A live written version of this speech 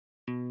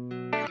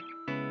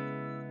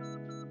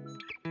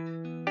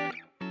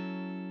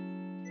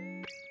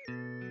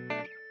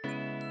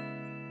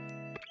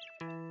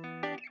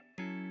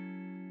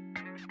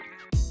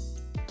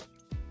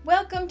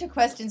Welcome to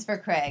Questions for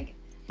Craig.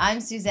 I'm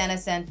Susanna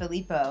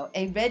Sanfilippo,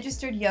 a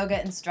registered yoga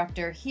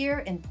instructor here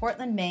in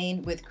Portland,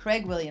 Maine with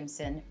Craig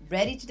Williamson,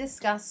 ready to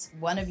discuss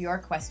one of your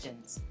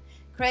questions.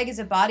 Craig is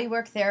a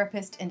bodywork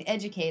therapist and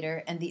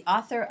educator and the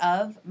author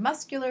of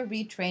Muscular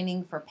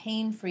Retraining for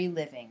Pain-Free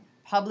Living,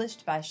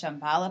 published by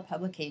Shambhala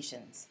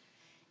Publications.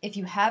 If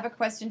you have a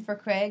question for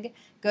Craig,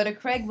 go to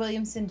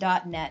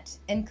craigwilliamson.net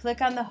and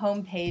click on the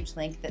homepage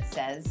link that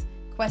says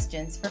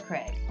Questions for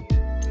Craig.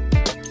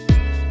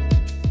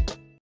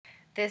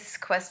 This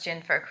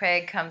question for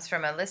Craig comes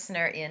from a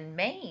listener in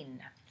Maine,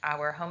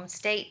 our home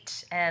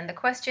state. And the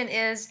question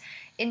is,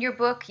 in your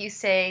book, you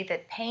say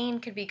that pain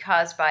could be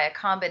caused by a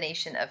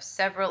combination of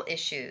several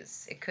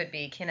issues. It could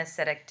be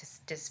kinesthetic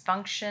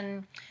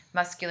dysfunction,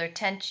 muscular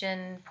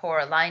tension, poor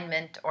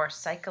alignment, or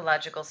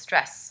psychological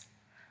stress.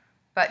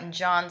 But in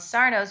John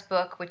Sarno's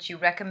book, which you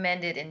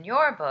recommended in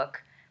your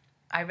book,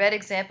 I read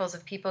examples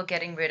of people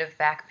getting rid of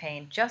back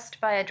pain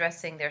just by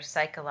addressing their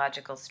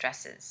psychological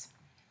stresses.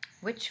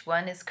 Which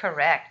one is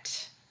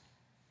correct?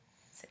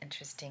 It's an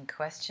interesting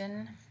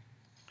question.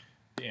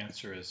 The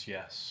answer is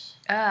yes.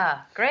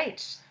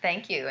 Great.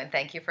 Thank you. And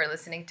thank you for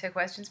listening to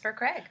Questions for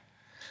Craig.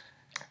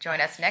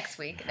 Join us next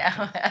week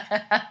now.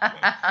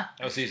 That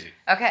was easy.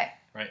 Okay.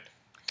 Right.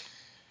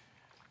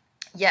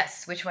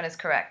 Yes. Which one is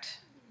correct?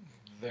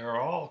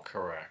 They're all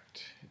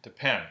correct. It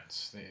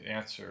depends. The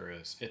answer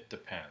is it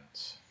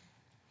depends.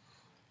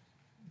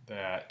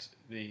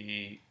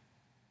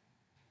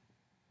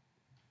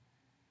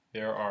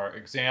 There are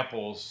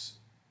examples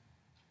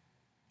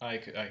I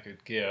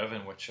could give,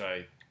 in which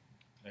I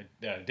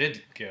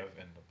did give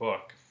in the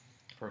book,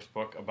 first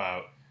book,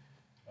 about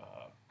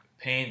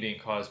pain being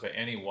caused by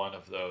any one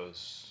of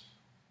those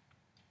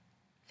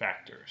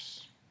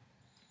factors,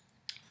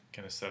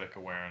 kinesthetic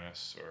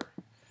awareness or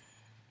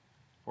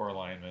poor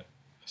alignment,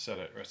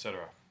 etc.,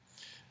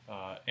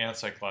 and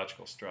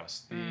psychological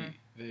stress.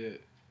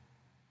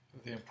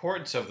 The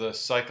importance of the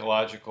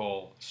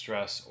psychological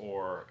stress,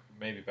 or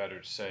maybe better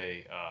to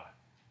say,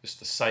 just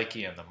the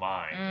psyche and the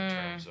mind in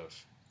terms of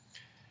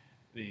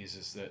these,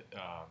 is that,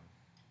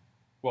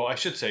 well, I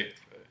should say,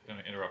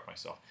 interrupt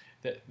myself,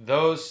 that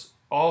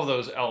all of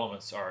those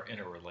elements are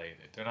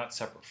interrelated. They're not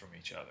separate from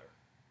each other,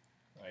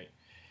 right?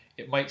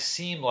 It might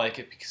seem like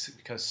it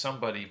because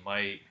somebody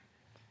might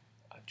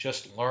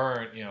just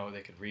learn,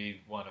 they could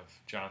read one of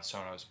John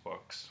Sarno's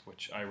books,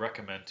 which I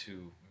recommend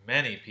to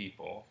many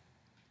people,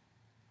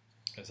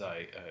 as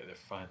I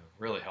find them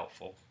really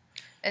helpful.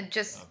 And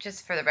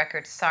just for the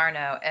record,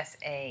 Sarno,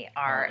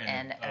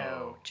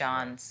 S-A-R-N-O,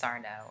 John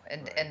Sarno.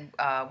 And can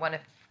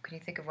you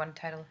think of one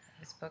title of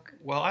his book?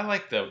 Well, I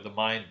like the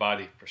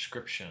Mind-Body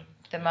Prescription.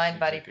 The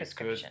Mind-Body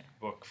Prescription. A good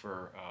book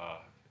for,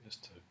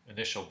 just an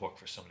initial book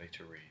for somebody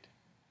to read.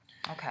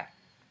 Okay.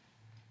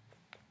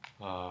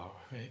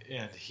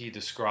 And he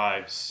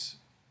describes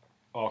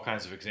all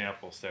kinds of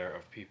examples there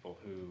of people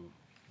who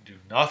do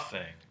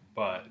nothing,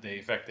 but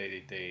they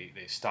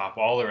stop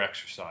all their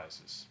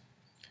exercises,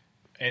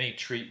 any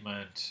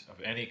treatment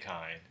of any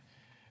kind,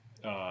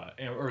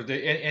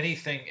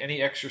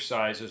 any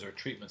exercises or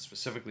treatment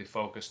specifically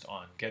focused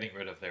on getting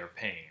rid of their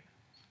pain.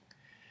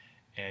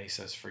 And he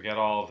says, forget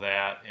all of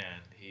that,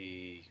 and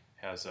he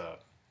has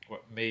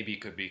what maybe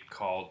could be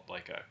called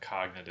like a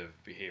cognitive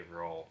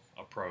behavioral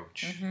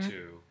approach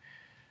to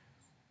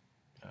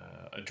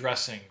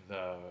addressing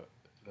the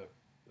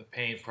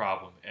pain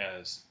problem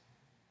as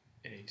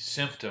a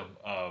symptom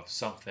of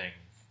something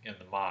in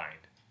the mind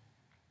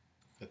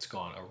that's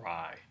gone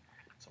awry,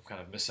 some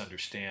kind of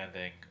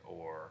misunderstanding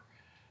or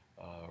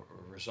a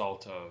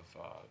result of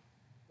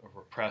a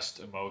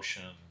repressed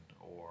emotion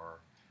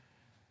or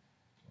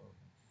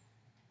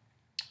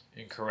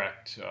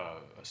incorrect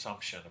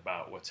assumption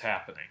about what's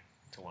happening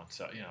to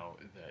oneself,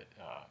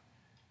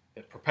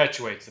 that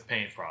perpetuates the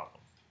pain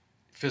problem,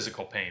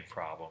 physical pain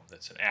problem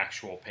that's an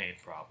actual pain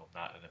problem,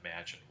 not an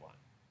imagined one,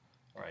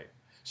 right?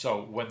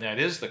 So when that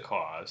is the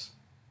cause,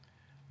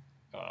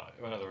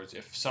 in other words,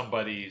 if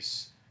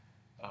somebody's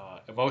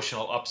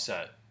emotional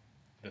upset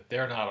that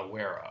they're not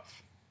aware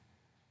of,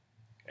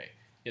 okay,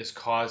 is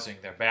causing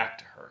their back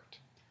to hurt,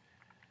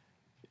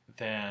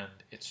 then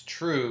it's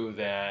true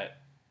that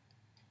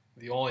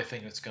the only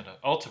thing that's going to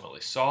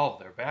ultimately solve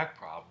their back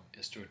problem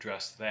is to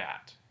address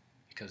that,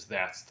 because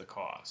that's the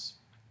cause.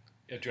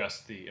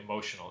 Address the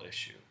emotional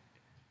issue.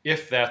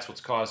 If that's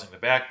what's causing the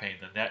back pain,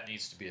 then that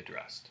needs to be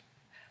addressed.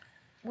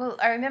 Well,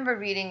 I remember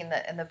reading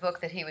in the book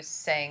that he was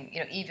saying,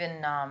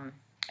 even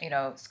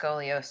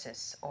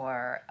scoliosis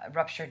or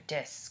ruptured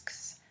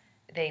discs,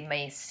 they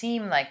may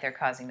seem like they're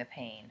causing the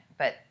pain,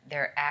 but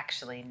they're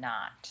actually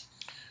not.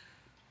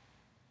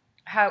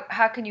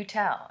 How can you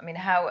tell? I mean,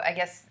 I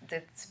guess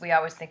we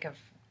always think of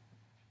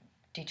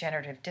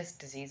degenerative disc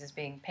disease as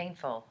being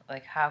painful.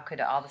 Like, how could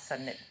all of a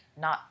sudden it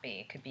not be?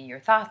 It could be your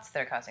thoughts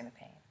that are causing the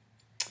pain.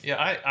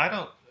 Yeah, I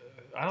don't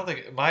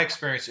think, my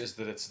experience is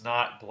that it's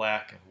not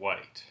black and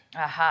white.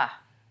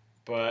 Aha.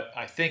 But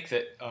I think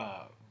that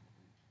a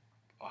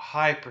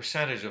high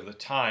percentage of the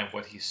time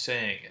what he's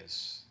saying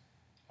is,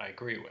 I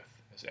agree with,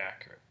 is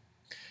accurate.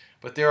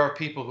 But there are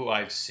people who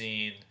I've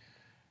seen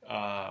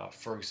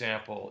for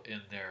example,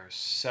 in their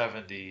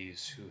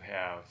 70s who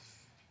have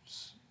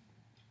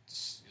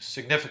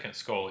significant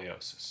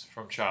scoliosis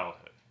from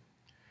childhood,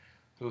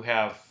 who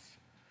have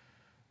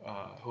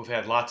who've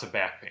had lots of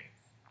back pain,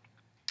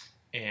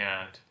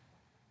 and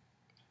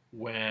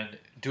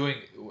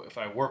if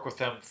I work with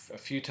them a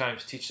few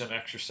times, teach them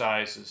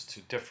exercises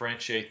to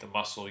differentiate the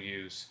muscle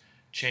use,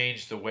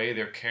 change the way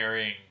they're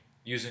carrying,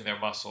 using their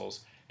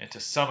muscles, and to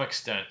some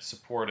extent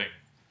supporting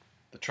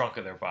the trunk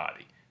of their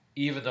body,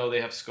 even though they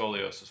have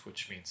scoliosis,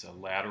 which means a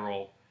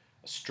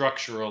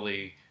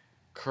structurally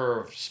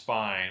curved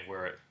spine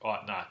where it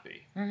ought not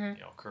be,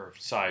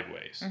 curved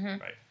sideways,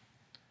 right?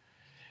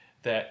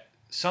 That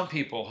some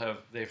people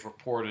they've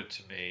reported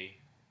to me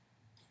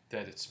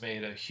that it's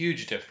made a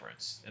huge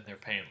difference in their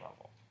pain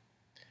level.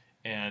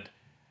 And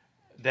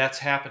that's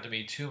happened to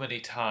me too many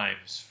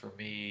times for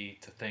me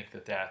to think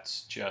that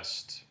that's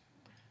just,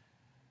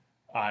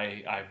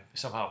 I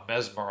somehow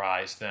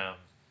mesmerized them,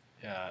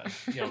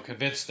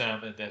 convinced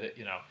them that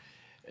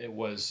it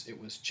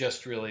was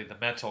just really the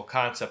mental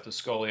concept of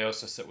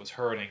scoliosis that was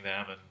hurting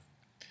them, and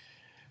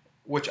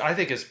which I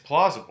think is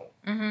plausible.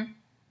 Mm-hmm.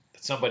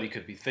 That somebody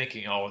could be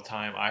thinking all the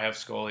time, I have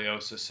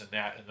scoliosis,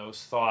 and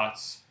those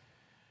thoughts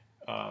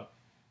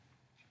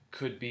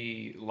could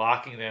be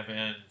locking them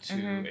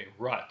into a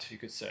rut, you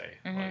could say,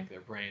 like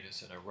their brain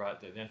is in a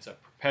rut that ends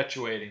up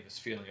perpetuating this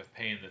feeling of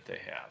pain that they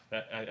have.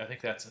 I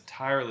think that's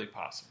entirely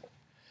possible.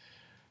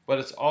 But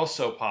it's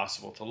also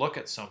possible to look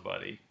at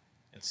somebody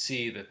and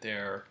see that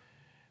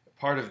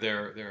part of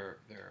their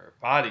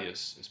body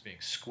is being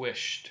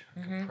squished,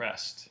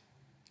 compressed,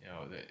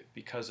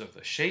 because of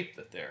the shape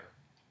that they're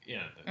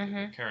in, that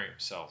they're carrying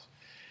themselves.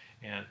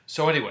 And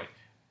so anyway,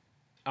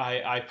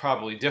 I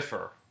probably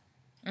differ.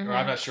 Or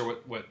I'm not sure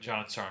what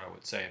John Sarno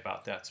would say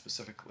about that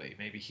specifically.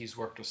 Maybe he's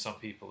worked with some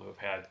people who have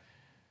had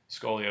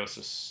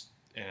scoliosis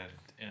and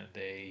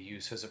they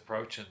use his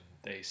approach and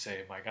they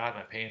say, my God,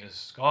 my pain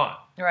is gone.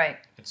 Right.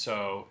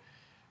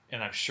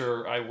 And I'm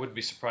sure I wouldn't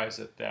be surprised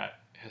that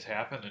has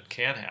happened and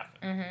can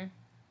happen.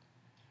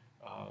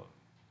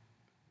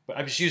 But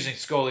I'm just using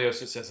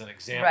scoliosis as an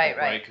example,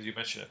 right? Because you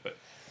mentioned it.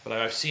 But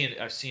I've seen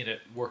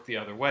it work the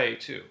other way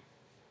too.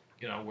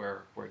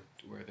 Where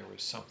there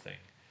was something.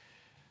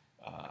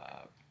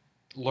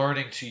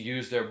 Learning to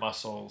use their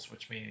muscles,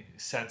 which means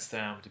sense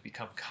them, to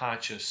become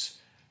conscious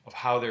of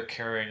how they're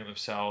carrying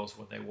themselves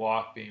when they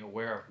walk, being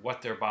aware of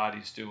what their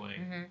body's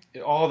doing.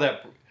 Doing all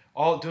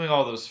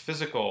those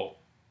physical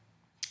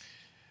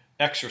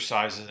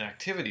exercises and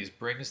activities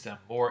brings them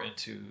more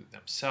into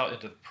themselves,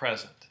 into the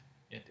present.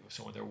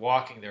 So when they're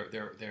walking,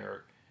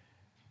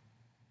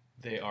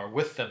 they are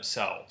with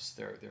themselves.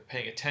 They're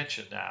paying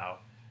attention now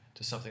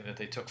to something that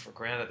they took for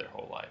granted their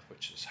whole life,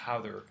 which is how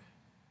they're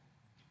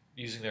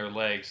using their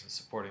legs and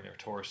supporting their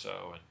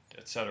torso, and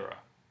etc.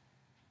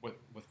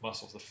 With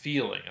muscles, the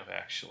feeling of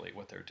actually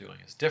what they're doing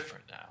is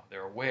different now.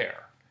 They're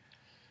aware,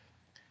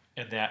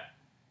 and that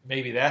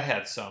maybe that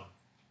had some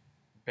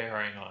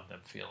bearing on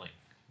them feeling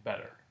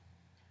better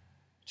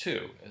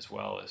too, as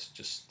well as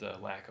just the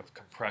lack of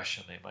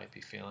compression they might be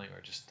feeling,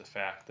 or just the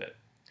fact that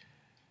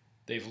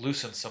they've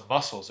loosened some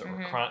muscles that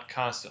were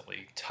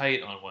constantly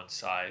tight on one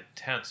side,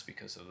 tense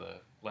because of the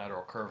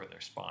lateral curve in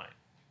their spine.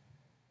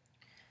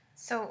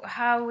 So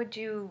how would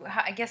you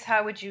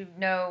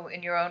know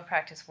in your own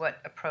practice what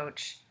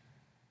approach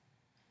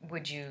where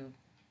do you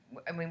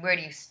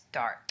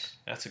start?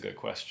 That's a good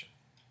question.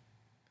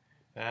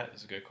 That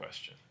is a good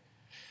question.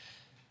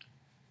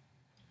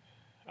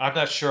 I'm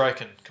not sure I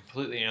can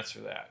completely answer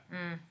that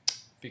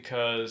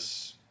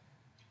because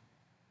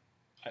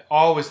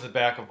always in the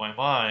back of my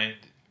mind,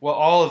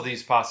 all of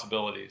these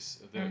possibilities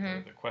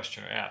the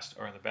questioner asked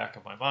are in the back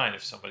of my mind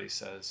if somebody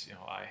says,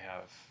 I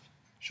have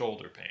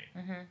shoulder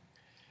pain.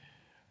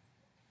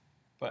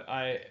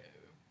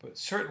 But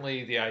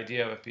certainly the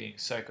idea of it being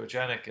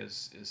psychogenic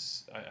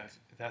is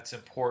that's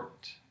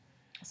important.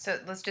 So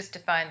let's just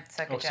define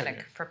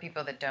psychogenic for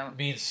people that don't. It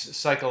means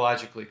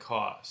psychologically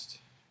caused.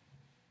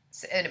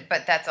 So,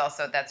 but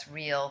that's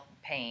real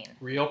pain.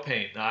 Real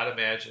pain, not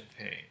imagined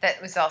pain.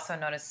 That was also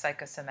known as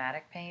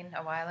psychosomatic pain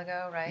a while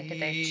ago, right? Did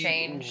they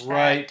change that?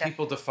 Right.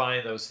 People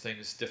define those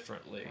things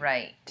differently.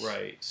 Right.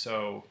 Right.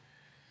 So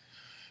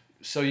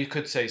you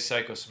could say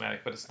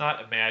psychosomatic, but it's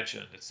not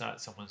imagined. It's not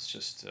someone's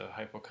just a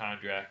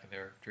hypochondriac and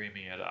they're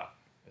dreaming it up.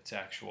 It's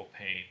actual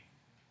pain,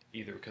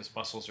 either because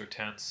muscles are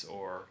tense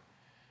or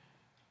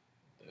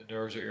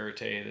nerves are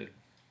irritated,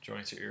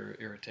 joints are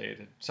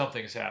irritated.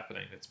 Something is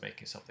happening that's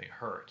making something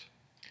hurt.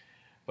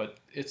 But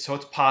it's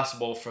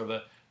possible for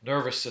the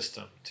nervous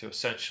system to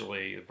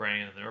essentially, the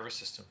brain and the nervous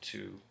system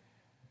to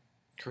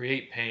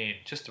create pain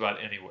just about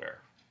anywhere.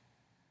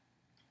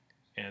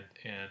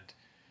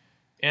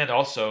 And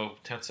also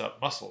tense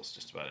up muscles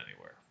just about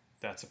anywhere.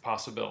 That's a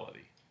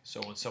possibility.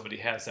 So when somebody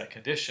has that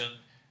condition,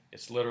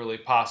 it's literally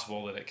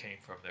possible that it came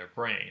from their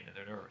brain and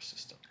their nervous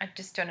system. I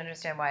just don't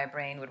understand why a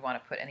brain would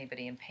want to put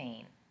anybody in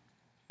pain.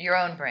 Your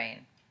own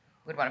brain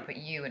would want to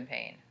put you in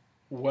pain.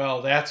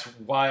 Well, that's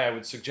why I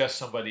would suggest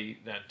somebody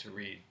then to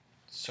read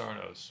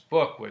Sarno's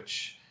book,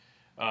 which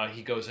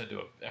he goes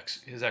into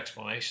his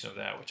explanation of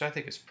that, which I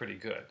think is pretty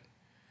good.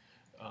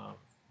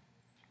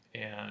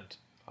 And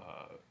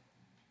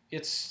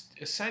it's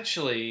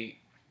essentially,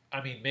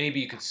 I mean, maybe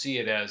you could see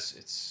it as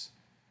it's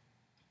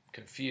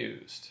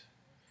confused.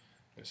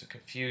 There's a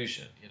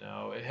confusion,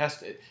 It has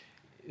to.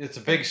 It's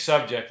a big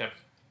subject. I'm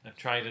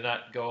trying to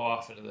not go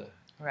off into the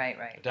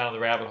right down the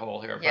rabbit hole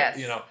here. Yes.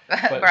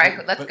 But,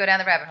 right. Let's go down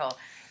the rabbit hole.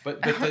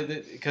 But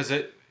because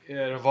it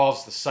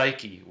involves the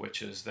psyche,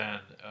 which is then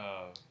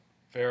a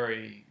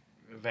very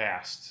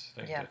vast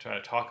thing to try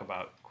to talk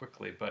about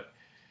quickly. But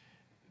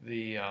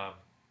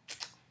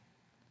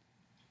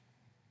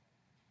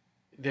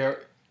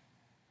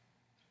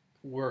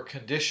we're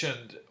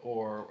conditioned,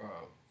 or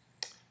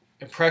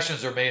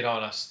impressions are made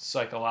on us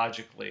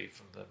psychologically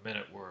from the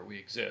minute where we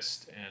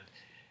exist,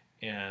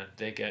 and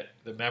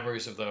the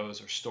memories of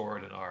those are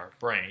stored in our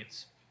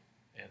brains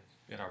and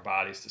in our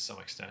bodies to some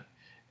extent,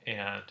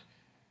 and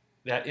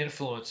that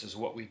influences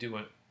what we do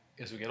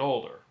as we get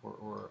older.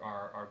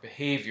 Our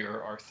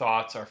behavior, our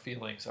thoughts, our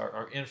feelings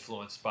are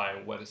influenced by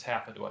what has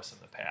happened to us in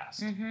the past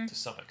to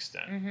some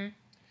extent.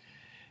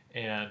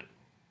 And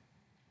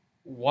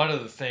one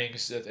of the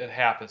things that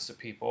happens to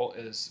people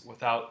is,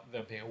 without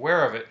them being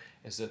aware of it,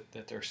 is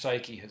that their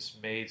psyche has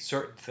made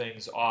certain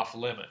things off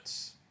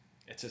limits.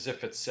 It's as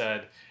if it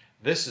said,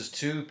 this is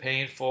too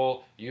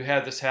painful, you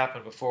had this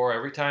happen before,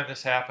 every time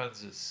this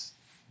happens it's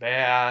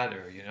bad,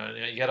 or you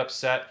get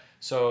upset,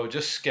 so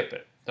just skip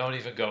it, don't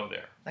even go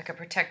there. Like a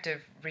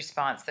protective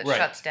response that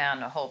shuts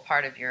down a whole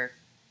part of your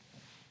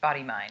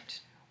body mind.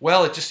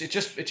 Well, it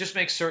just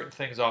makes certain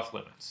things off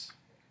limits.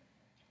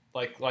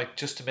 Like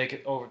just to make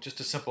it over, just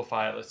to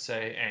simplify it, let's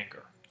say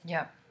anger.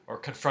 Yeah. Or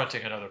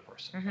confronting another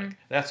person. Like,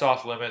 that's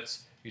off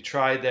limits. You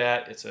tried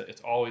that. It's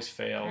always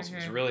fails. It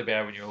was really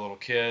bad when you were a little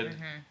kid.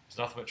 It's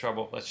nothing but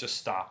trouble. Let's just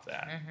stop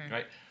that.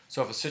 Right.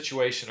 So if a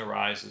situation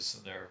arises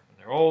and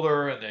they're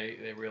older and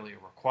they really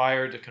are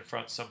required to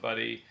confront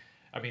somebody,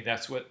 I mean,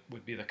 that's what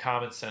would be the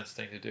common sense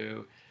thing to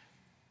do.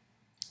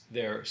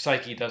 Their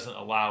psyche doesn't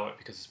allow it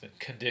because it's been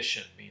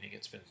conditioned, meaning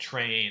it's been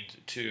trained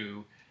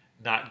to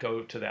not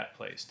go to that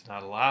place, to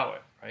not allow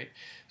it, right?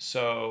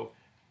 So,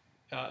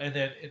 and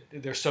then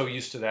they're so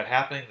used to that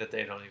happening that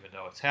they don't even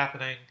know it's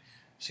happening.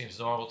 Seems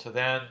normal to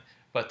them,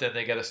 but then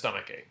they get a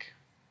stomach ache,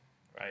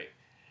 right?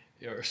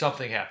 Or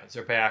something happens,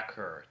 their back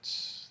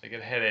hurts, they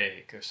get a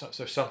headache, or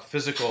some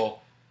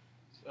physical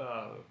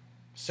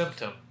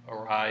symptom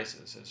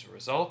arises as a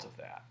result of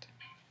that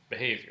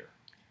behavior.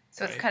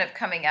 So it's kind of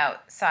coming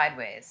out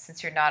sideways,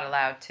 since you're not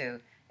allowed to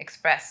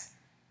express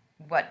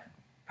what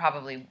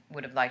probably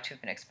would have liked to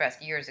have been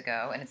expressed years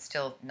ago, and it's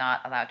still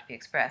not allowed to be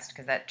expressed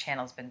because that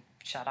channel's been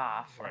shut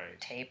off or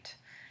taped.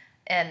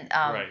 And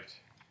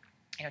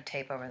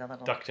tape over the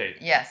little duct tape.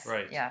 Yes.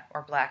 Right. Yeah,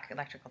 or black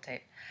electrical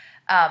tape.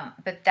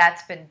 But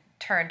that's been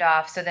turned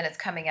off, so then it's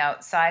coming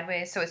out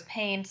sideways. So is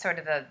pain sort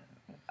of a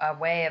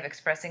way of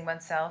expressing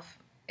oneself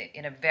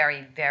in a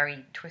very,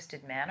 very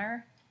twisted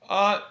manner?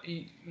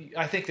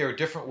 I think there are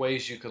different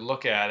ways you could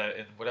look at it,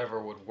 and whatever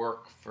would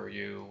work for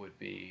you would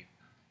be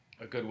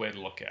a good way to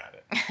look at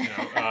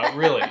it.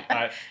 Really,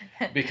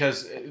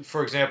 because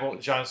for example,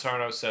 John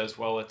Sarno says,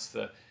 well, it's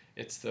the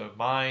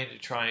mind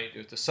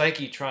the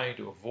psyche trying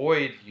to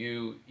avoid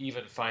you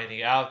even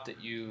finding out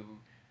that you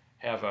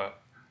have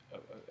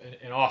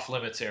an off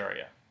limits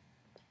area.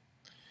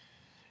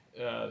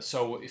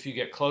 So if you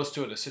get close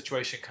to it, a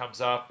situation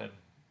comes up,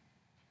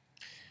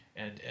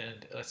 and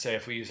let's say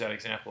if we use that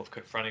example of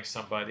confronting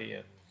somebody,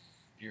 and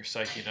your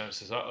psyche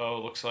notices,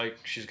 looks like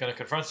she's going to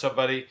confront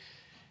somebody.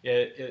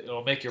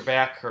 It'll make your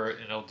back hurt,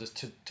 and it'll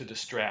just to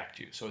distract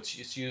you. So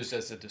it's used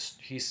as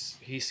he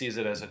sees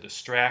it as a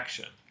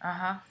distraction.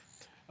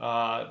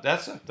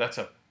 That's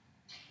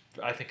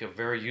I think a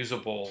very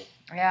usable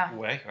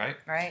way, right?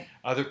 Right.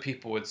 Other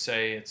people would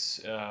say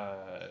it's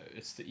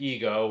the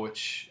ego,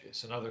 which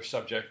is another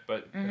subject,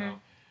 but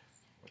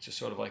which is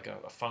sort of like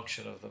a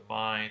function of the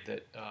mind,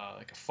 that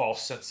like a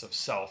false sense of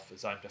self,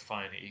 as I'm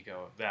defining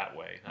ego that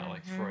way, not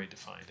like Freud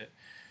defined it.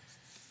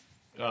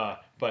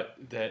 But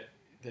that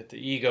the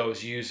ego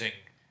is using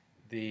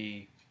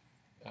the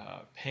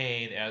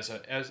pain as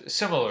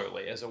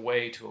similarly as a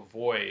way to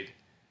avoid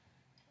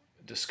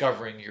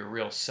discovering your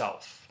real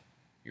self,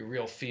 your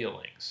real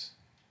feelings,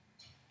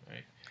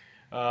 right?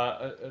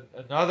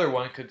 Another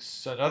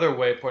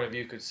point of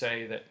view could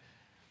say that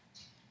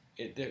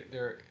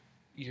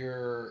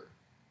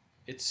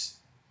it's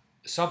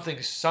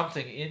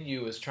something in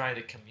you is trying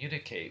to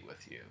communicate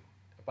with you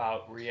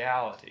about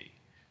reality,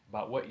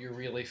 about what you're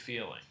really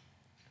feeling,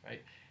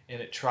 right? And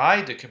it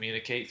tried to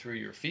communicate through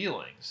your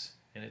feelings,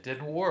 and it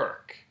didn't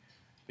work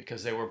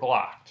because they were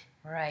blocked.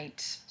 Right.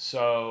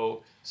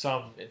 So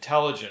some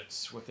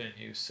intelligence within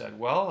you said,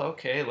 well,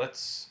 okay,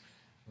 let's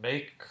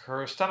make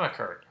her stomach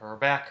hurt, her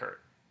back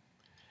hurt.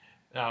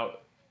 Now,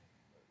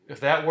 if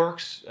that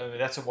works, I mean,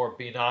 that's a more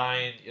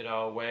benign,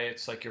 way.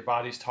 It's like your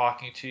body's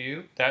talking to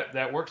you.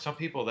 That works. Some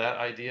people, that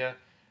idea,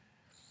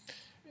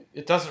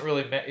 it doesn't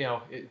really,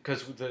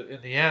 because in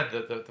the end,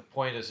 the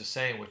point is the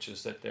same, which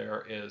is that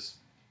there is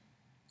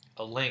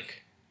a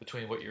link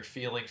between what you're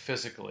feeling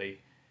physically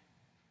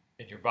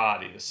in your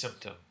body, the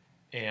symptom,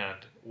 and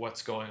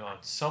what's going on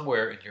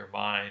somewhere in your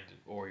mind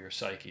or your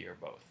psyche or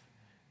both,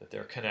 that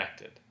they're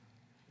connected.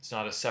 It's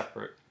not a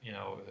separate,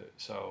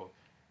 so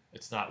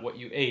it's not what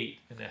you ate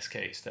in this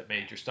case that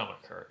made your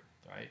stomach hurt,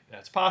 right?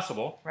 That's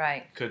possible.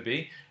 Right. Could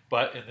be.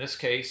 But in this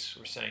case,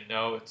 we're saying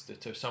no,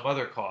 there's some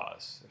other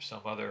cause. There's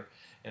some other,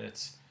 and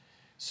it's,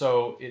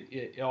 so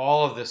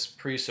all of this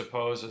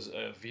presupposes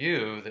a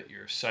view that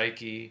your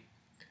psyche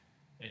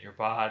and your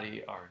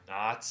body are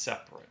not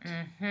separate.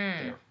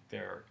 Mm-hmm.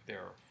 They're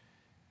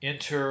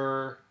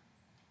interwoven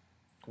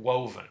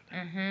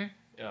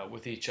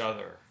with each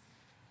other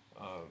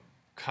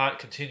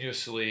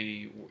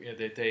continuously.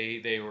 That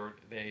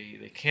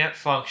they can't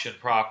function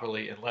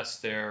properly unless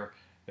they're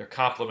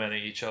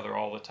complementing each other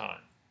all the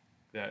time.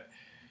 That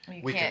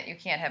you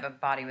can't have a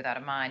body without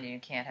a mind, and you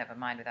can't have a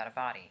mind without a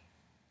body.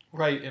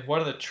 Right, and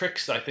one of the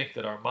tricks I think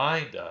that our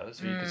mind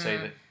does, or you could say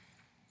that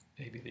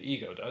maybe the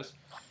ego does,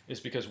 is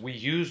because we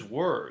use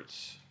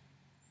words.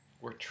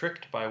 We're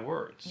tricked by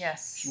words.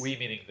 Yes. We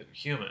meaning the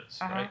humans,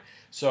 right?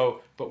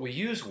 So, but we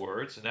use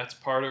words, and that's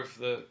part of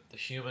the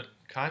human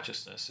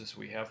consciousness. Is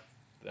we have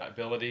the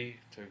ability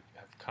to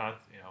have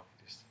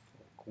these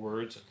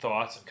words and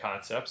thoughts and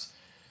concepts.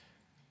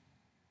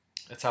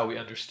 That's how we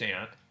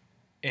understand,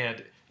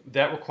 and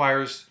that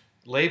requires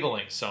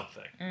labeling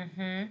something.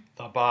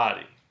 The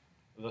body,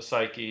 the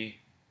psyche,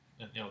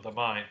 and the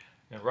mind.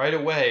 And right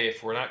away,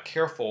 if we're not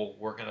careful,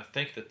 we're going to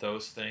think that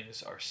those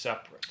things are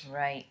separate.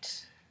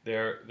 Right.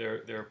 They're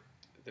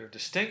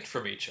distinct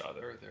from each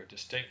other. They're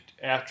distinct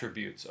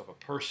attributes of a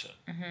person,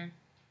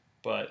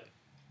 but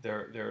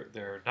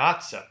they're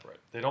not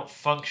separate. They don't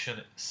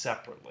function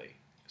separately.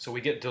 So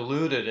we get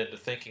deluded into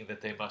thinking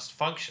that they must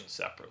function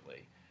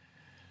separately,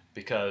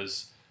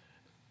 because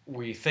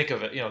we think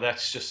of it.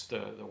 That's just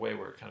the way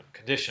we're kind of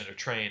conditioned or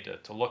trained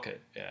to look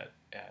at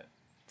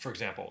for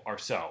example,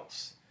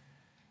 ourselves.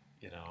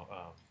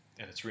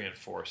 And it's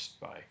reinforced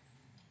by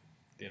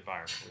the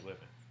environment we live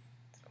in.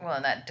 Well,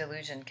 and that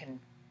delusion can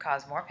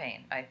cause more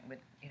pain.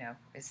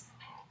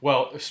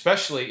 Well,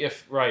 especially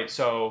if, right,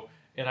 so,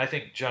 and I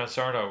think John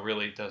Sarno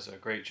really does a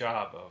great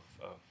job of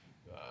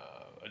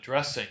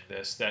addressing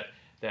this, that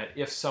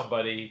if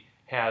somebody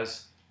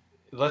has,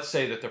 let's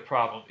say that the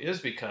problem is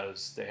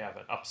because they have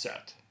an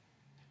upset,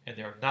 and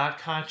they're not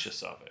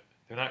conscious of it.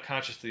 They're not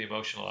conscious of the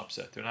emotional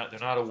upset. They're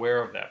not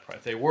aware of that.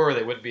 If they were,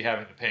 they wouldn't be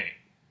having the pain.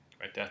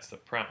 Right? That's the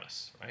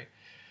premise, right?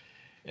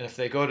 And if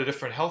they go to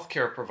different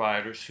healthcare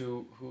providers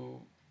who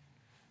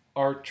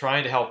are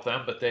trying to help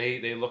them, but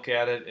they look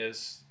at it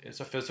as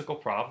a physical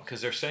problem,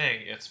 because they're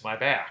saying it's my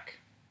back,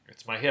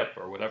 it's my hip,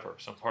 or whatever,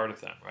 some part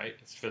of them, right?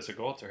 It's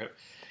physical, it's their hip.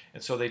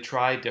 And so they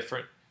try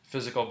different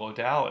physical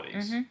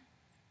modalities,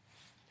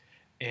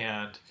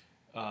 and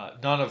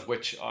none of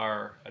which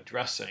are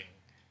addressing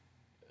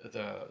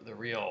the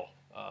real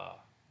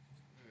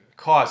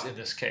cause in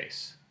this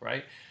case,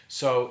 right?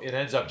 So it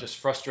ends up just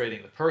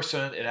frustrating the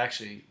person. It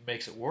actually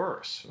makes it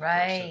worse for the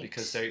person,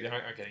 because they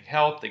aren't getting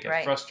help. They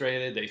get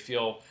frustrated. They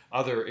feel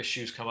other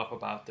issues come up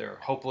about their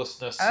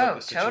hopelessness of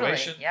the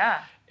situation. Totally.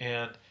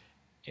 Yeah.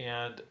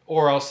 And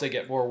or else they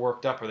get more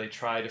worked up, or they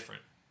try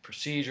different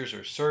procedures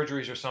or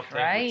surgeries or something,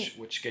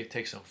 which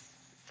takes them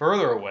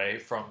further away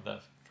from the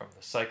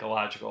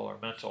psychological or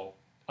mental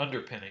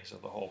underpinnings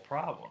of the whole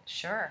problem.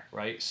 Sure.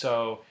 Right.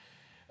 So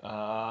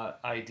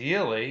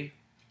ideally,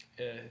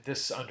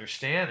 this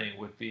understanding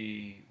would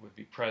be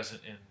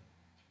present in,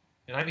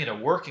 and I mean a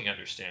working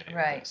understanding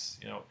of this,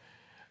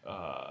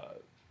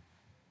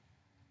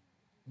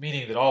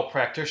 meaning that all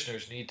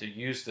practitioners need to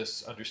use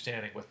this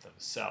understanding with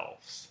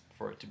themselves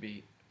for it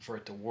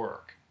to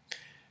work.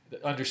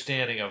 The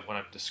understanding of what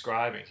I'm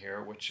describing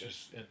here, which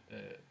is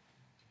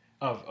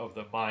of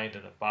the mind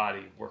and the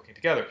body working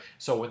together.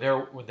 So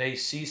when they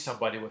see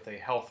somebody with a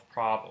health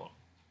problem,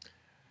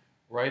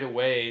 right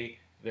away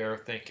they're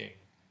thinking,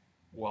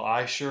 well,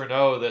 I sure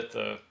know that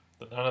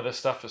none of this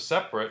stuff is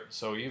separate.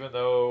 So even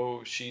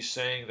though she's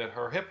saying that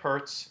her hip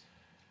hurts,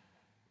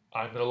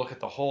 I'm going to look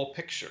at the whole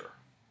picture.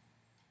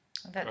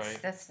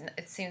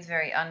 It seems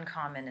very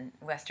uncommon in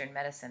Western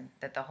medicine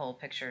that the whole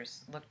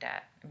picture's looked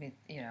at. I mean,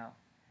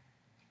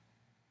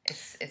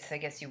 it's I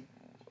guess you.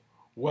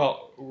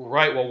 Well,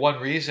 right. Well, one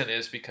reason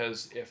is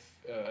because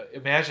if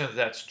imagine if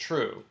that's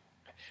true,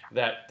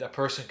 that a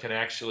person can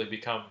actually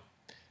be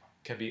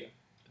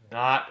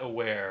not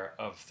aware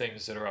of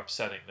things that are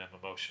upsetting them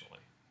emotionally.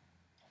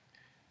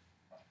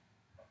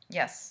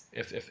 Yes.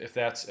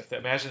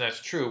 Imagine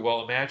that's true.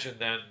 Well, imagine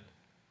then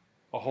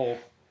a whole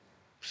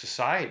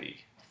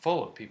society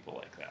full of people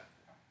like that,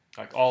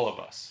 like all of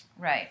us.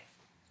 Right.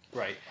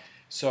 Right.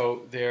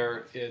 So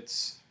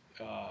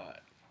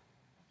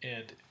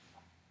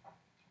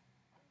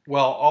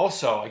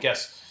also, I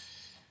guess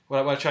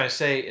what I'm trying to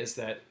say is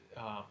that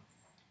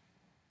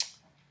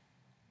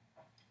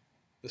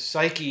the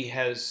psyche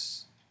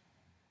has,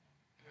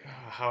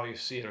 how you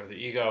see it, or the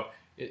ego,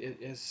 it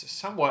is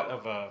somewhat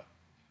of a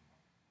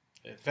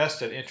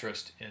vested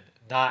interest in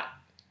not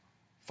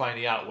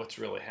finding out what's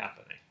really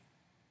happening.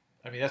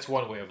 I mean, that's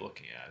one way of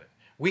looking at it.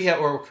 we have,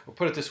 or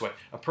put it this way,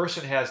 a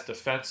person has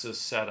defenses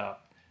set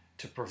up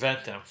to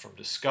prevent them from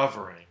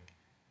discovering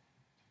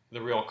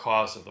the real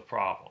cause of the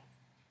problem.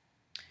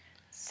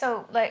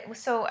 So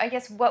I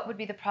guess what would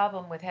be the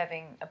problem with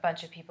having a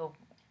bunch of people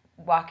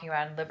walking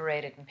around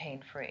liberated and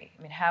pain-free?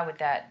 I mean, how would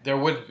that? There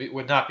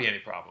would not be any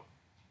problem.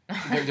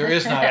 There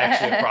is not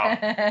actually a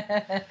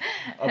problem.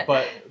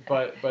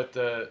 But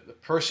the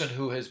person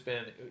who has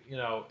been,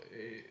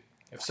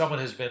 if someone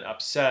has been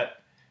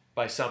upset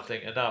by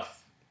something enough,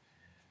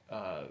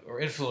 or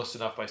influenced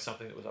enough by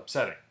something that was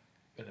upsetting,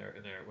 when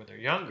they're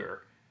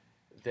younger,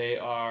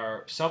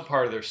 some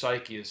part of their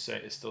psyche is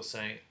still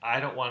saying, I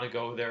don't want to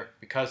go there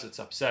because it's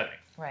upsetting.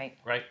 Right.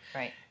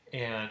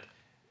 And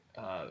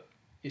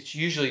it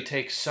usually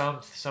takes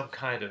some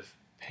kind of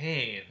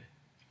pain,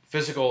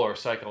 physical or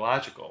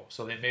psychological.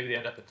 So maybe they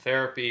end up in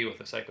therapy with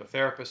a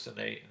psychotherapist, and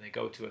they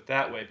go to it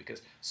that way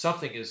because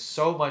something is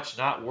so much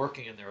not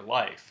working in their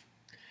life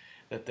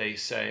that they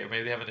say, or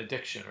maybe they have an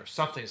addiction or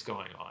something's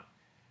going on,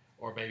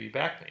 or maybe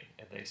back pain,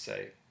 and they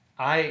say,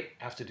 I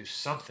have to do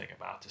something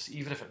about this,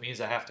 even if it means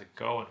I have to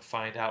go and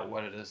find out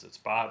what it is that's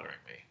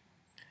bothering me.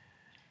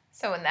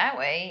 So in that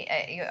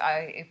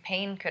way,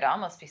 pain could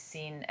almost be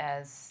seen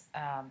as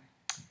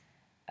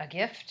a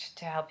gift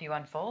to help you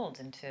unfold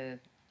into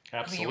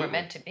Absolutely. who you were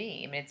meant to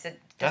be. I mean,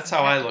 that's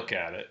how I look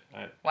at it.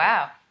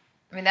 Wow.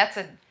 I mean, that's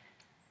a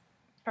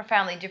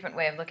profoundly different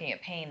way of looking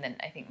at pain than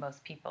I think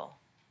most people.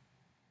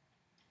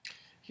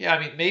 Yeah, I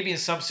mean, maybe in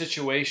some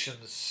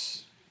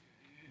situations,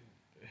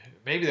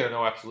 maybe there are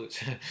no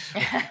absolutes.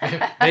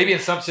 Maybe in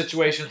some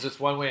situations it's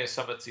one way and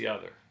some it's the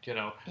other.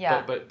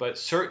 Yeah. But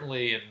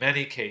certainly in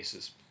many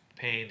cases,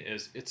 pain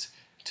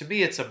to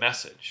me it's a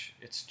message.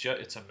 It's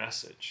a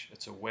message.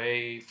 It's a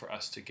way for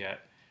us to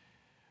get,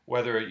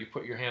 whether you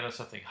put your hand on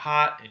something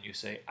hot and you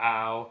say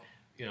ow,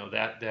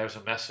 that there's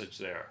a message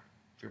there.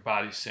 If your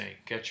body's saying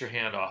get your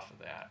hand off of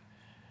that.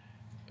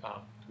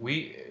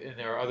 And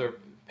there are other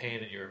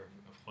pain in your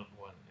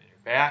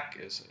back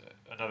is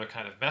another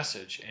kind of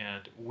message,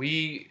 and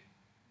we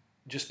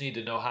just need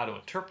to know how to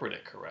interpret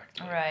it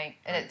correctly. Right.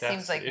 And it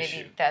seems like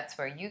maybe that's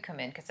where you come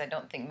in, because I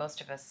don't think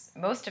most of us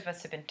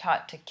have been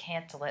taught to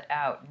cancel it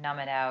out, numb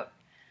it out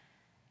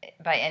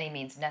by any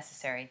means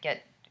necessary.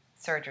 Get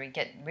surgery,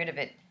 get rid of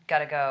it,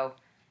 gotta go,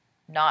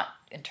 not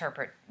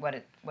interpret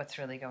what's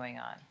really going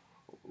on.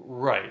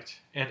 Right.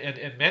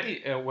 And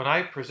many, when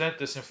I present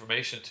this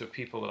information to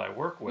people that I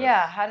work with.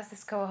 Yeah, how does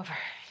this go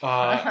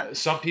over?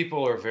 Some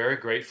people are very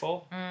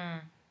grateful.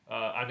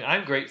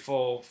 I'm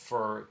grateful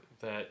for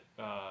that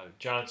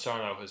John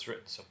Sarno has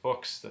written some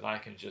books that I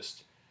can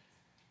just,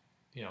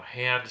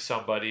 hand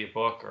somebody a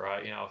book, or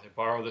they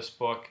borrow this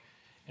book,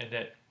 and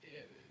that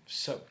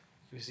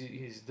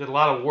he's did a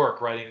lot of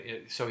work writing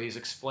it, so he's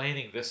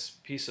explaining this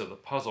piece of the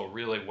puzzle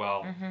really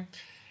well. Mm-hmm.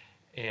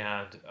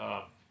 And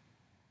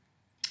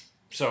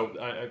so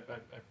I'm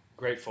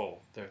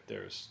grateful that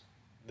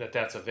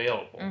that's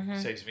available. Mm-hmm.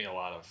 It saves me a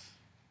lot of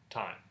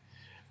time.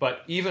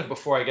 But even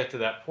before I get to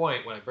that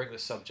point, when I bring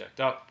this subject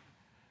up,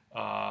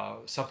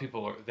 some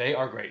people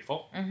are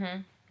grateful.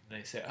 Mm-hmm.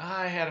 They say,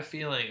 I had a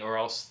feeling, or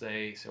else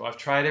they say, well, I've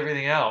tried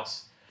everything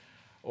else,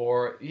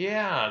 or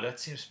yeah, that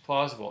seems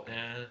plausible.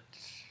 And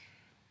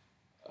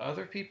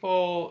other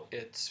people,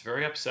 it's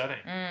very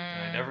upsetting.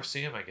 And I never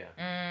see them again.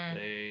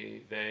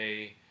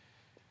 They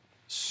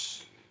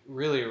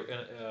really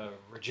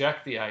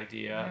reject the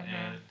idea,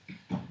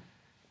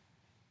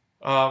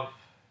 and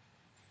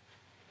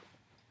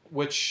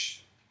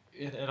which,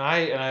 and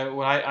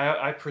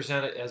I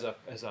present it as a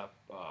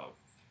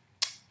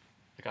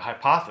like a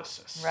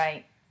hypothesis,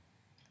 right?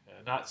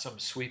 Not some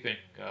sweeping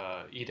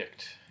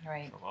edict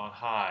right. from on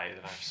high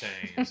that I'm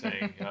saying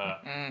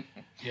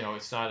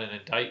it's not an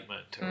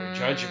indictment or a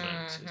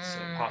judgment. It's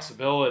a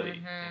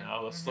possibility.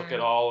 Let's look at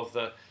all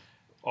the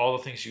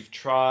things you've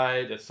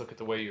tried. Let's look at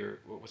the way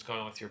what's going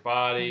on with your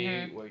body.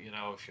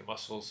 If your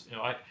muscles.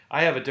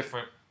 I have a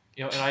different.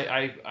 And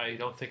I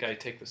don't think I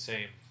take the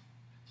same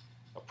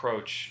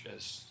approach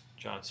as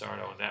John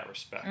Sarno in that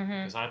respect,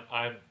 because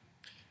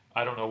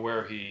I don't know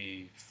where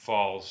he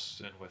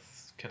falls in with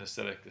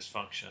kinesthetic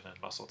dysfunction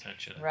and muscle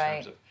tension in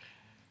terms of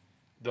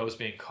those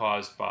being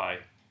caused by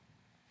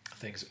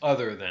things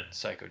other than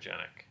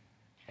psychogenic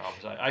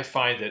problems. I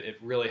find that it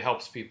really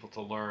helps people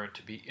to learn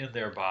to be in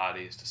their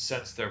bodies, to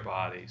sense their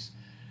bodies,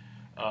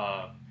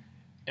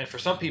 and for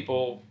some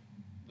people,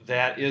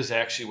 that is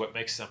actually what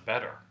makes them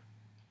better.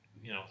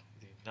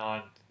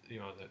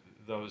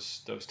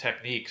 Those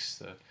techniques,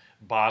 the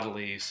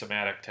bodily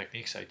somatic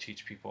techniques I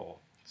teach people,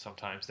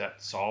 sometimes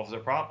that solves their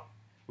problem.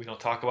 We don't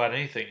talk about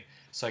anything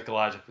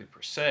psychologically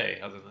per se,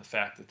 other than the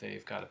fact that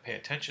they've got to pay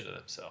attention to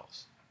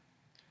themselves.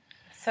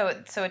 So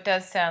it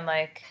does sound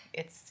like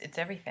it's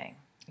everything.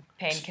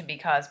 Pain can be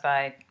caused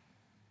by.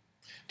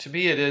 To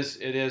me, it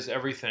is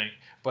everything.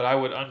 But I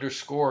would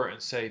underscore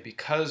and say,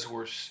 because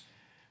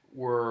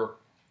we're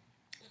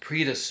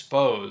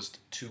predisposed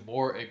to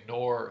more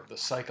ignore the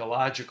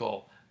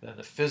psychological than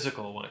the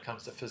physical when it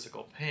comes to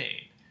physical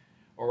pain,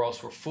 or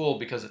else we're fooled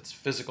because it's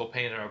physical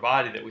pain in our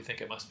body that we think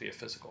it must be a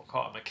physical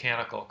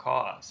mechanical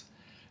cause.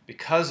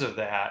 because of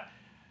that,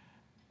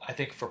 I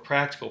think for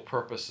practical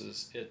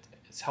purposes,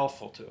 it's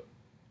helpful to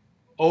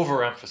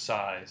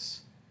overemphasize,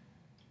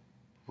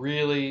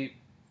 really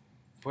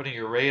putting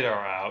your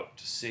radar out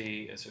to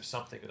see, is there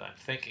something that I'm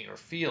thinking or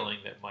feeling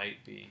that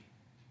might be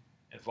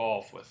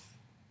involved with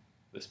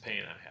this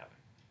pain I'm having.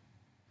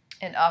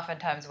 And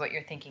oftentimes what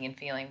you're thinking and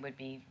feeling would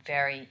be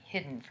very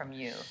hidden from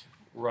you.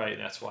 Right,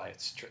 and that's why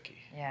it's tricky.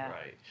 Yeah.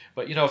 Right.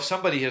 But if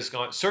somebody has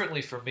gone,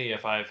 certainly for me,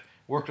 if I've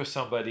worked with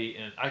somebody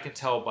and I can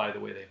tell by the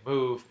way they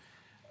move,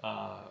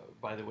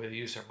 by the way they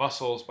use their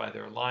muscles, by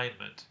their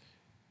alignment,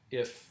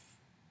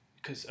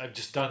 because I've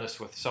just done this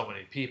with so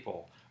many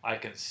people, I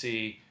can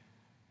see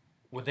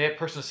when that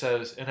person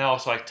says, and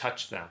also I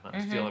touch them and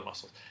I feel their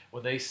muscles.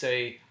 When they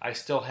say, I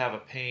still have a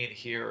pain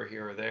here or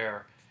here or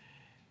there,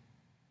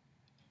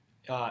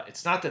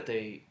 it's not that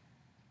it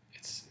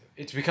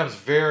becomes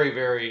very,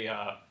 very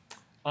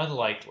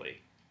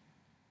unlikely,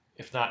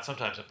 if not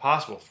sometimes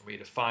impossible, for me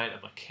to find a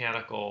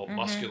mechanical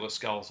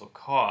musculoskeletal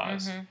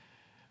cause,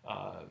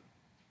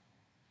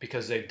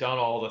 because they've done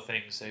all the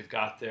things. They've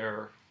got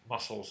their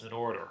muscles in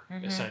order,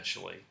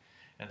 essentially,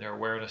 and their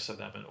awareness of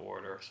them in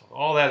order. So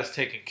all that is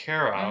taken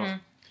care of,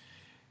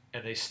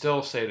 and they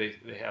still say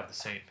they have the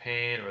same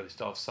pain or they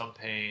still have some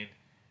pain.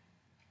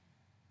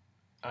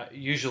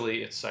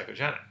 Usually it's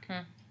psychogenic.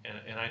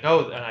 And I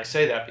know, and I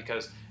say that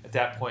because at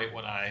that point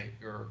when I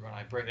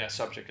bring that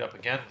subject up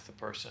again with the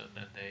person,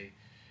 and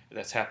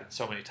that's happened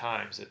so many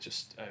times,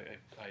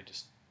 I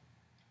just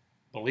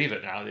believe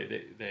it now.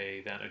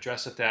 They then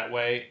address it that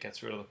way, it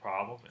gets rid of the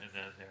problem, and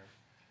then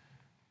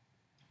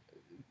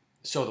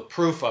so the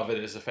proof of it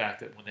is the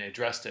fact that when they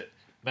addressed it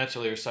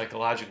mentally or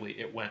psychologically,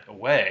 it went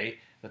away.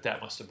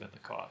 That must have been the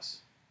cause.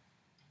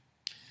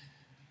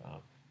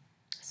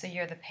 So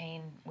you're the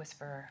pain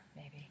whisperer,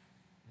 maybe.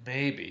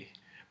 Maybe.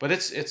 But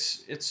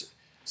it's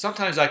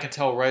sometimes I can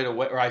tell right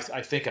away, or I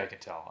think I can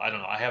tell. I don't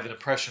know. I have an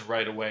impression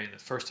right away, and the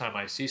first time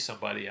I see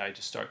somebody, I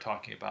just start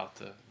talking about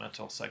the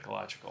mental,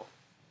 psychological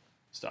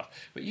stuff.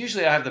 But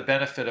usually I have the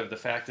benefit of the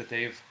fact that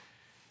they've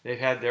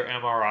had their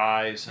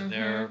MRIs and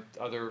their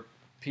other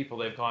people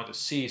they've gone to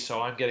see,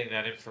 so I'm getting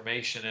that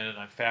information in and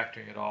I'm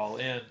factoring it all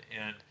in,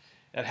 and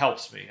that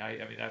helps me. I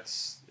mean,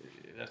 that's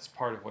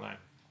part of what I'm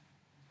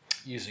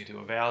using to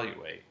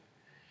evaluate.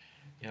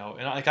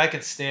 And I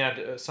can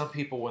stand, some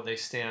people when they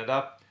stand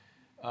up,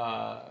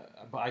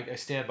 I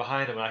stand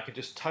behind them and I can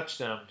just touch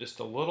them just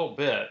a little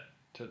bit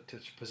to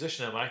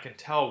position them. I can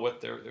tell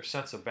what their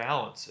sense of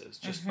balance is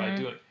just by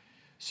doing.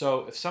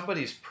 So if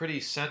somebody's pretty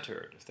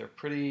centered, if they're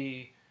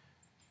pretty,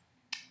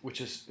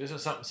 which isn't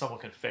something someone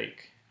can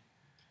fake,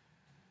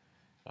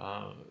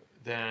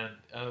 then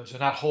they're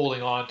not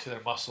holding on to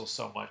their muscles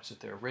so much that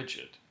they're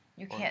rigid.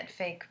 You can't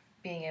fake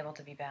being able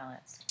to be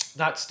balanced.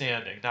 Not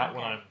standing, not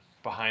when I'm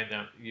behind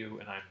you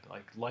and I'm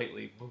like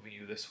lightly moving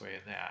you this way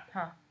and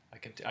that.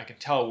 I can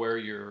tell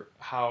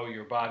how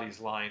your body's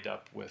lined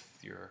up with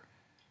your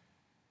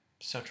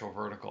central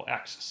vertical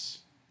axis.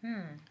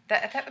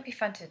 That would be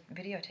fun to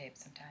videotape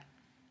sometime.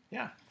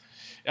 Yeah,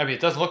 I mean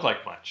it doesn't look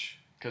like much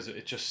because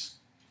it just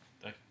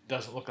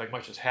doesn't look like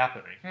much is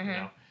happening.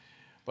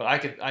 But I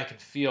can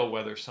feel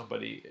whether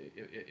somebody,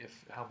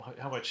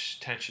 how much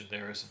tension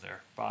there is in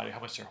their body, how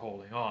much they're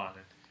holding on.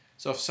 And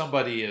so if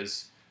someone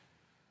is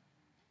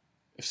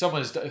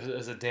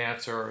a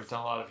dancer or has done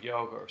a lot of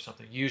yoga or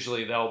something,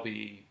 usually they'll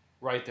be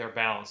right there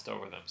balanced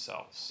over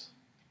themselves,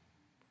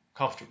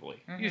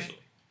 comfortably, usually.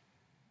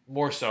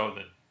 More so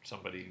than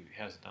somebody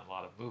who hasn't done a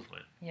lot of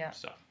movement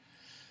stuff.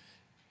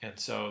 And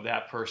so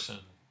that person,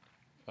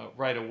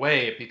 right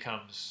away it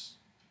becomes,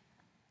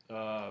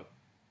 well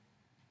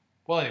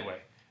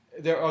anyway,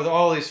 there are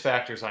all these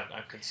factors I'm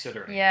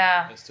considering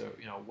as to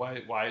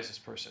why is this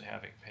person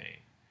having pain.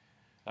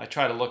 I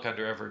try to look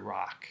under every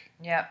rock,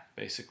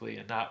 basically,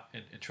 and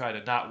try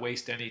to not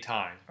waste any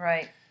time.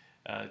 Right.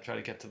 Try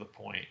to get to the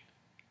point,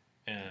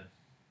 and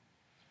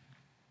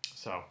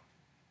so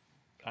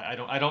I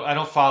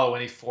don't follow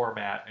any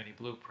format, any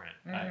blueprint.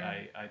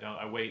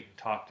 I wait and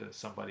talk to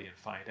somebody and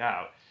find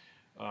out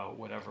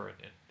whatever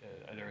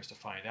there is to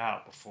find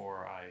out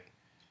before I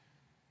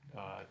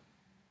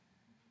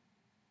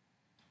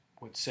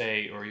would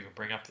say or even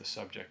bring up the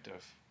subject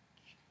of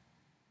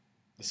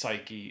the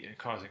psyche and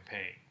causing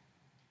pain.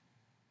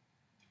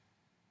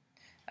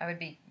 I would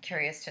be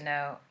curious to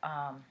know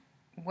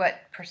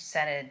what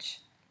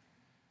percentage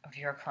of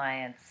your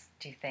clients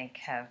do you think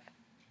have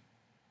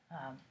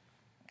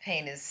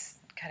pain is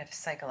kind of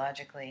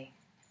psychologically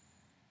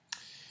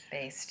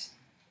based?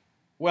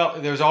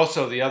 Well, there's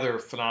also the other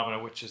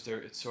phenomena, which is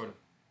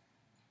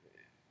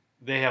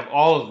they have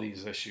all of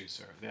these issues.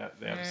 They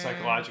have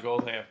psychological,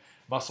 they have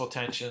muscle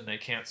tension, they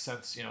can't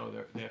sense,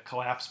 their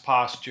collapsed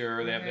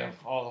posture, they have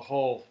the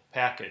whole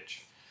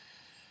package.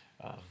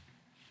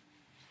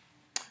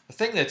 The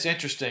thing that's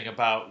interesting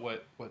about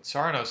what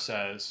Sarno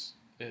says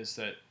is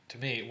that, to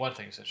me, one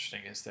thing that's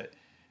interesting is that,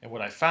 and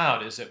what I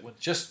found is that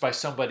just by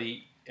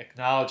somebody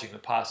acknowledging the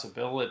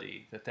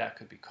possibility that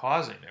could be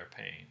causing their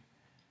pain,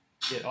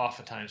 it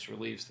oftentimes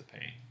relieves the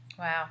pain.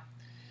 Wow.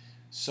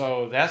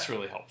 So that's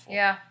really helpful.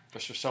 Yeah.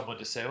 Just for someone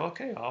to say,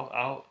 okay,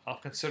 I'll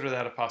consider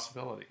that a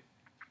possibility.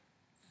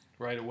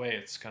 Right away,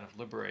 it's kind of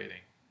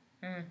liberating,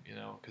 you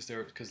know,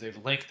 because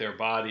they've linked their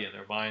body and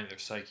their mind and their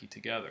psyche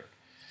together.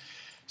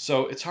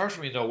 So it's hard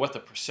for me to know what the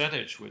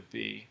percentage would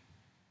be,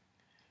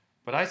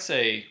 but I'd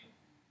say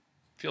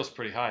feels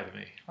pretty high to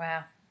me.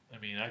 Wow. I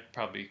mean,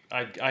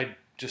 I'd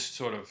just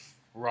sort of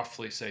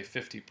roughly say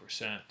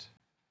 50%.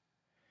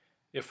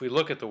 If we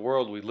look at the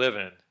world we live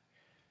in,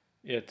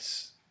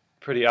 it's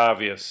pretty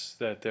obvious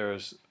that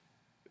there's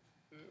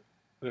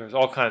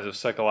all kinds of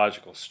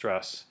psychological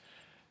stress,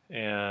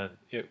 and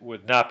it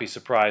would not be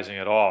surprising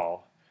at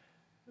all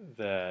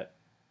that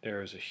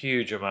there is a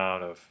huge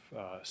amount of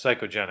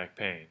psychogenic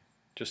pain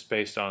just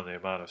based on the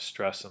amount of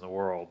stress in the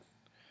world.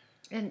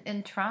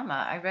 In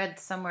trauma, I read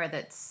somewhere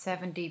that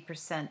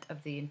 70%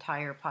 of the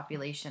entire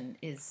population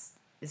is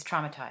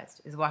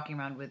traumatized, is walking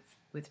around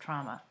with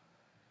trauma.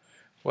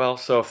 Well,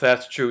 so if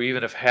that's true,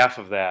 even if half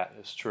of that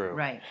is true,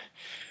 Right.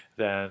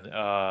 then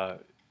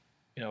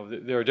you know,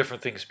 there are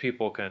different things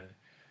people can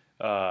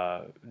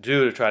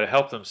do to try to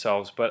help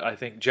themselves. But I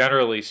think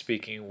generally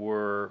speaking,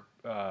 we're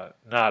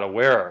not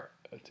aware.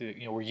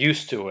 You know, we're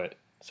used to it,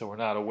 so we're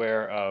not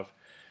aware of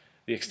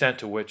the extent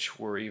to which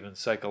we're even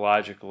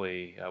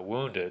psychologically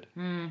wounded.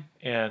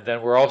 And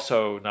then we're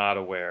also not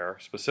aware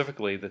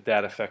specifically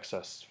that affects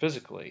us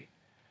physically.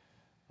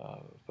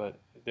 But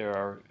there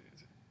are,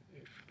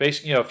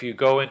 basically, you know, if you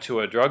go into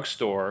a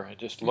drugstore and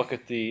just look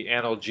at the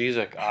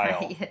analgesic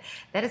aisle.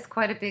 That is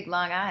quite a big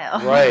long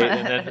aisle. Right,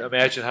 and then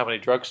imagine how many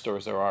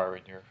drugstores there are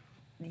in your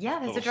yeah,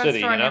 there's a little drugstore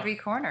city, in you know? every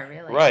corner,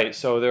 really. Right,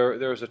 so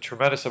there's a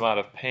tremendous amount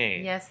of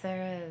pain. Yes,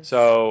 there is.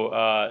 So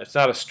it's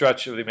not a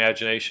stretch of the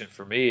imagination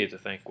for me to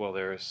think, well,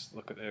 there's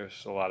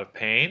a lot of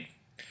pain,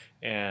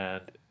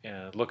 and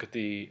look at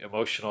the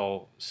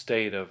emotional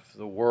state of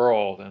the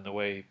world and the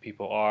way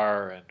people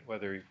are, and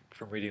whether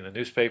from reading the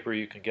newspaper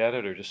you can get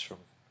it, or just from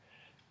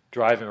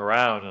driving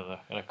around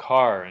in a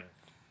car, and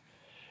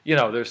you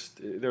know, there's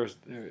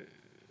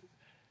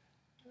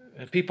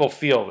and people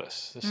feel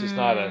this. This is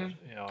not a,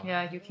 you know.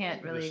 Yeah, you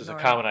can't really. This is a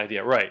ignore common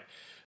idea, right?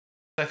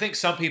 I think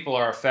some people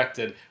are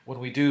affected when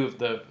we do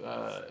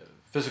the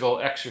physical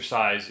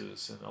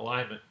exercises and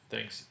alignment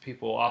things.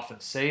 People often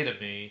say to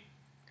me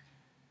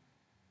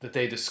that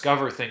they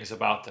discover things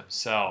about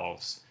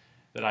themselves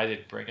that I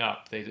didn't bring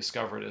up. They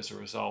discover it as a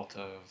result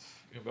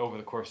of, over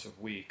the course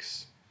of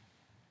weeks.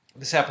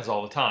 This happens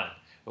all the time.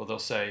 Well, they'll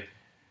say,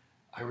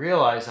 I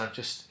realize I'm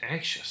just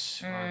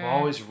anxious. I'm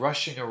always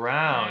rushing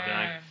around.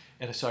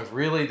 And so I've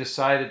really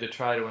decided to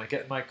try to, when I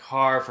get in my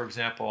car, for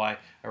example, I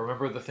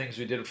remember the things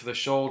we did for the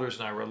shoulders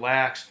and I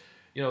relax.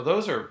 You know,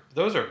 those are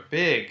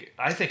big.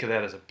 I think of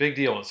that as a big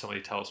deal when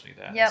somebody tells me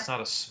that. Yep. It's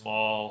not a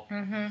small,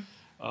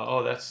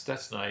 oh,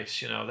 that's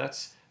nice. You know,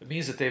 it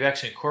means that they've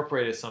actually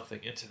incorporated something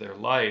into their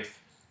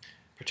life,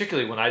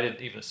 particularly when I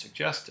didn't even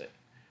suggest it,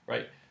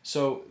 right?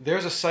 So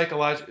there's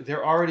a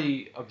they're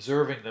already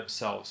observing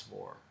themselves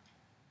more.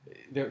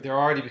 They're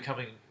already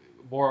becoming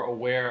more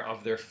aware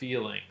of their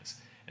feelings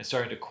and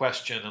starting to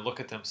question and look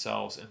at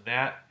themselves, and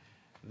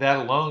that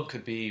alone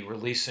could be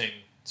releasing.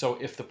 So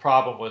if the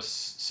problem was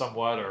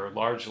somewhat or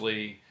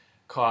largely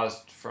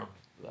caused from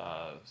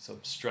some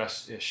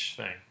stress-ish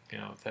thing, you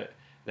know,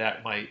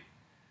 that might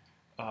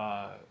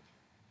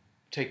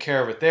take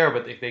care of it there,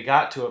 but they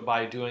got to it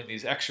by doing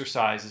these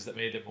exercises that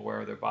made them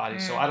aware of their body.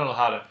 So I don't know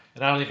how to,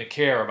 and I don't even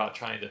care about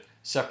trying to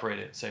separate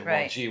it and say,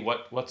 well, gee,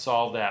 what's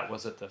all that?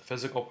 Was it the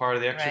physical part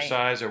of the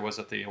exercise, or was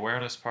it the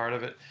awareness part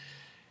of it?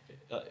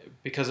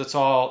 Because it's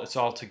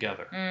all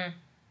together, and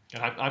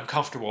I'm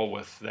comfortable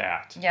with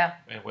that. Yeah.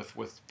 And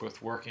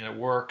with working, it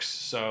works.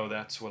 So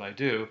that's what I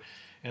do,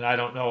 and I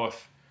don't know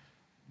if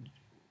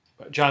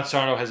John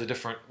Sarno has a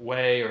different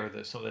way,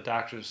 or some of the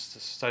doctors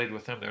studied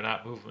with him, they're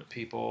not movement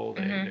people.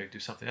 They do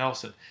something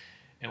else,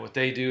 and what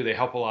they do, they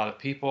help a lot of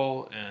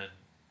people,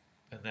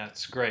 and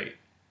that's great.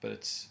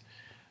 But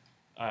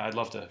I'd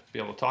love to be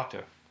able to talk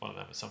to one of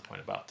them at some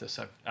point about this.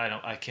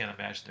 I can't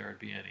imagine there would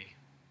be any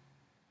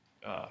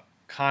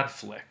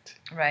conflict.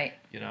 Right.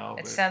 You know,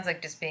 it sounds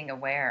like just being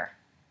aware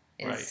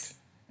is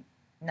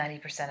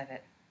 90% of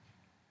it.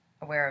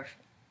 Aware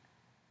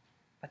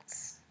of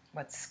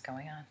what's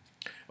going on.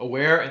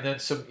 Aware, and then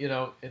some, you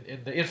know,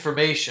 in the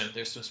information,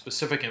 there's some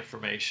specific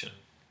information,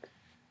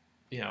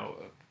 you know,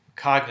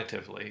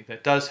 cognitively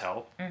that does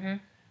help.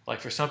 Like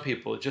for some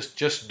people,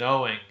 just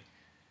knowing,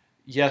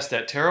 yes,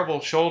 that terrible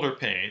shoulder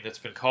pain that's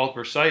been called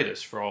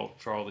bursitis for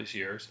all these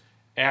years,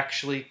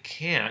 actually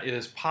it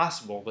is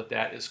possible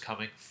that is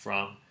coming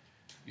from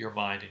your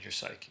mind and your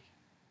psyche.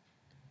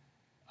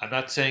 I'm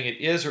not saying it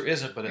is or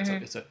isn't, but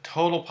it's a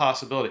total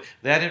possibility.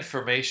 That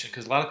information,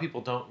 because a lot of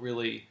people don't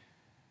really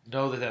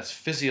know that that's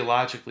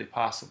physiologically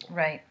possible.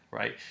 Right.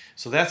 Right.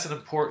 So that's an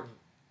important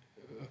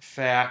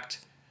fact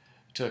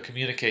to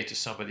communicate to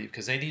somebody,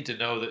 because they need to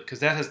know that,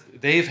 because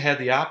they've had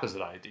the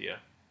opposite idea,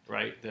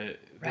 right? They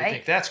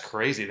think that's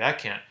crazy. That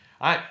can't.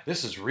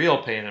 This is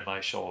real pain in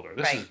my shoulder.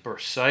 This is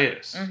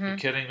bursitis. You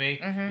kidding me?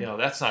 You know,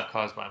 that's not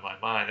caused by my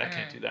mind. That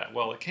can't do that.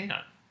 Well, it can.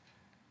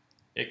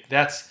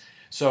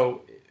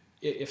 So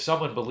if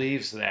someone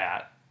believes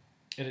that,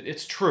 and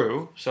it's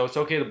true, so it's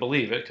okay to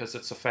believe it because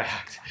it's a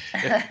fact.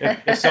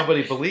 If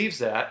somebody believes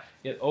that,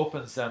 it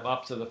opens them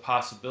up to the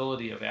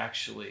possibility of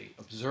actually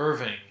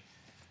observing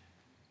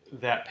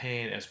that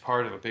pain as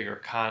part of a bigger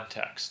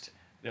context.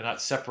 They're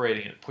not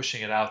separating it,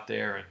 pushing it out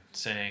there and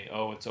saying,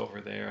 oh, it's over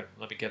there and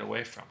let me get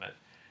away from it.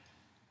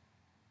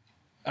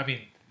 I mean,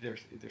 their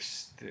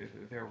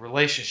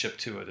relationship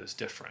to it is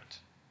different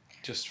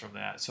just from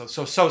that.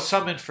 So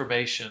some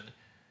information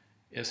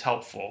is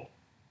helpful,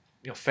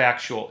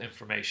 factual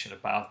information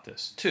about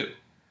this too.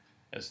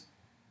 Did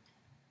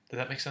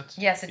that make sense?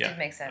 Yes, it did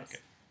make sense. Okay.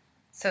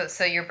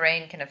 So your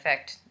brain can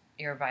affect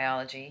your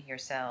biology, your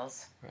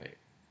cells. Right.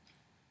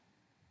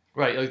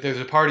 Right. Like there's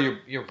a part of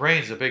your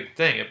brain's a big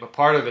thing. A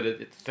part of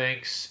it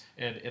thinks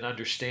and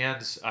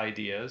understands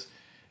ideas,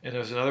 and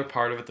there's another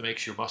part of it that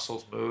makes your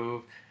muscles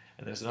move.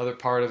 And there's another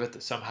part of it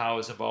that somehow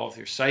is involved with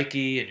your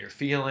psyche and your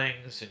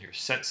feelings and your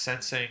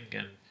sensing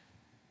and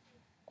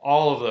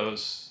all of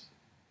those,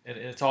 and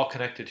it's all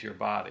connected to your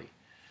body.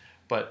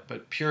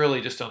 But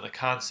purely just on the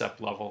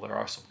concept level, there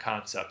are some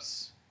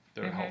concepts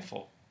that are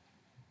helpful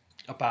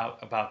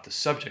about the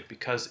subject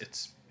because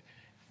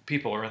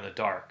people are in the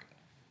dark.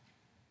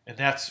 And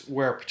that's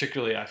where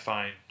particularly I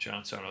find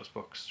John Sarno's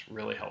books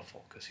really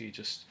helpful because he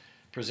just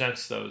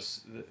presents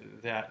those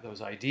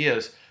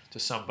ideas to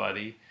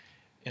somebody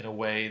in a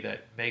way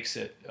that makes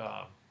it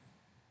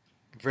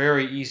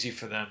very easy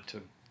for them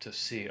to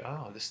see.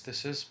 Oh,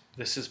 this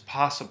is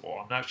possible.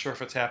 I'm not sure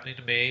if it's happening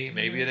to me.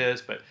 Maybe it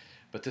is, but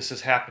this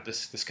has happened.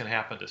 This can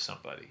happen to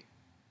somebody.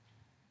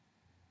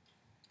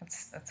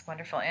 That's a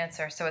wonderful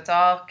answer. So it's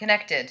all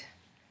connected.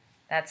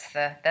 That's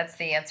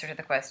the answer to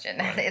the question.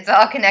 Right. It's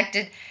all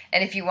connected.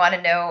 And if you want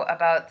to know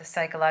about the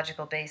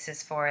psychological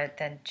basis for it,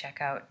 then check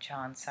out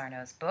John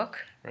Sarno's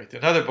book. Right.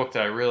 Another book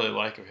that I really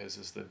like of his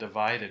is The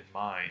Divided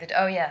Mind.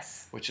 Oh,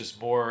 yes. Which is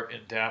more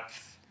in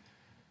depth.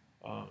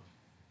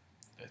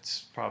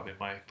 It's probably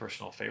my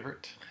personal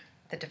favorite.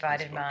 The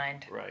Divided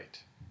Mind. Right.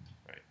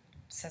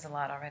 Says a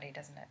lot already,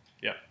 doesn't it?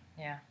 Yeah.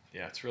 Yeah.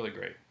 Yeah, it's really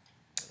great.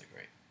 Really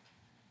great.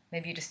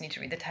 Maybe you just need to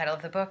read the title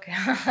of the book.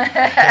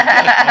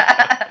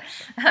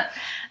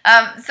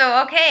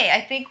 So, okay,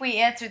 I think we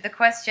answered the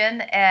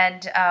question.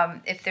 And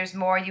if there's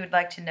more you would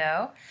like to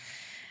know,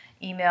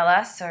 email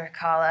us or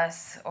call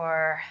us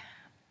or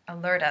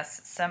alert us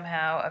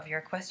somehow of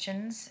your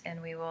questions,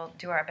 and we will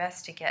do our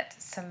best to get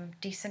some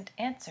decent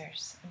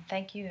answers. And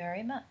thank you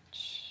very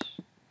much.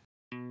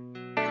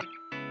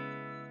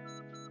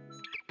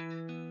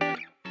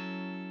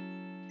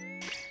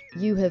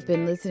 You have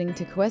been listening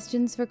to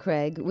Questions for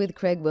Craig with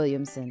Craig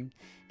Williamson.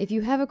 If you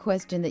have a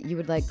question that you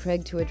would like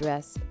Craig to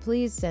address,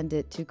 please send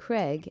it to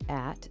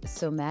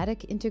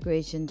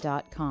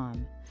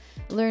craig@somaticintegration.com.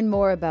 Learn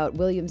more about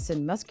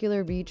Williamson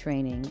Muscular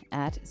Retraining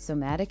at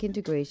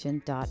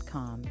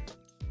somaticintegration.com.